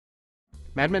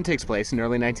MadMen takes place in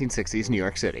early 1960s New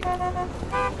York City.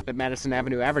 At Madison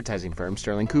Avenue advertising firm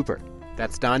Sterling Cooper.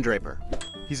 That's Don Draper.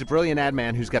 He's a brilliant ad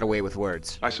man who's got away with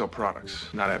words. I sell products,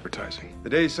 not advertising. The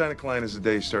day you sign a client is the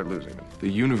day you start losing them. The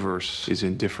universe is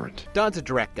indifferent. Don's a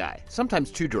direct guy,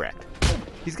 sometimes too direct.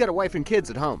 He's got a wife and kids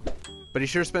at home, but he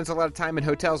sure spends a lot of time in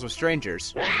hotels with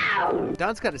strangers.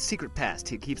 Don's got a secret past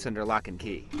he keeps under lock and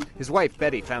key. His wife,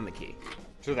 Betty, found the key.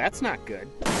 So that's not good.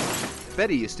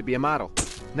 Betty used to be a model.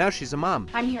 Now she's a mom.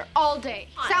 I'm here all day.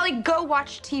 Sally, go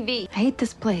watch TV. I hate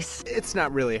this place. It's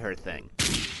not really her thing.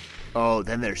 Oh,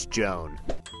 then there's Joan.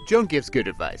 Joan gives good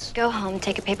advice. Go home,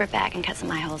 take a paper bag, and cut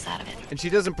some eye holes out of it. And she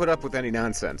doesn't put up with any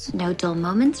nonsense. No dull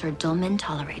moments or dull men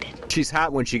tolerated. She's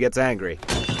hot when she gets angry.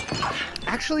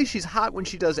 Actually, she's hot when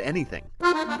she does anything.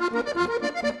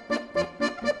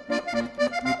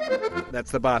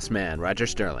 That's the boss man, Roger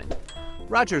Sterling.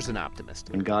 Roger's an optimist.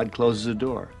 When God closes a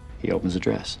door, he opens a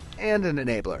dress. And an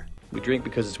enabler. We drink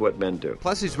because it's what men do.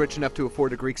 Plus, he's rich enough to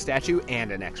afford a Greek statue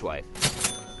and an ex-wife.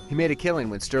 He made a killing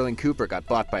when Sterling Cooper got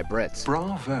bought by Brits.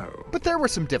 Bravo. But there were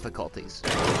some difficulties.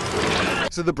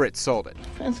 So the Brits sold it.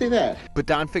 Fancy that. But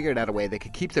Don figured out a way they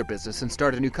could keep their business and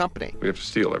start a new company. We have to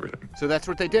steal everything. So that's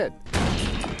what they did.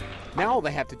 Now all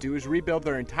they have to do is rebuild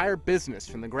their entire business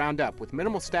from the ground up with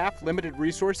minimal staff, limited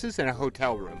resources, and a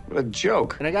hotel room. What a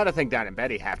joke. And I gotta think Don and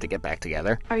Betty have to get back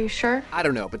together. Are you sure? I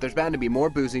don't know, but there's bound to be more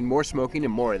boozing, more smoking,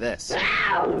 and more of this.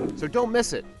 So don't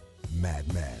miss it.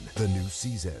 Mad Men, the new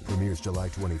season, premieres July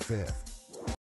 25th.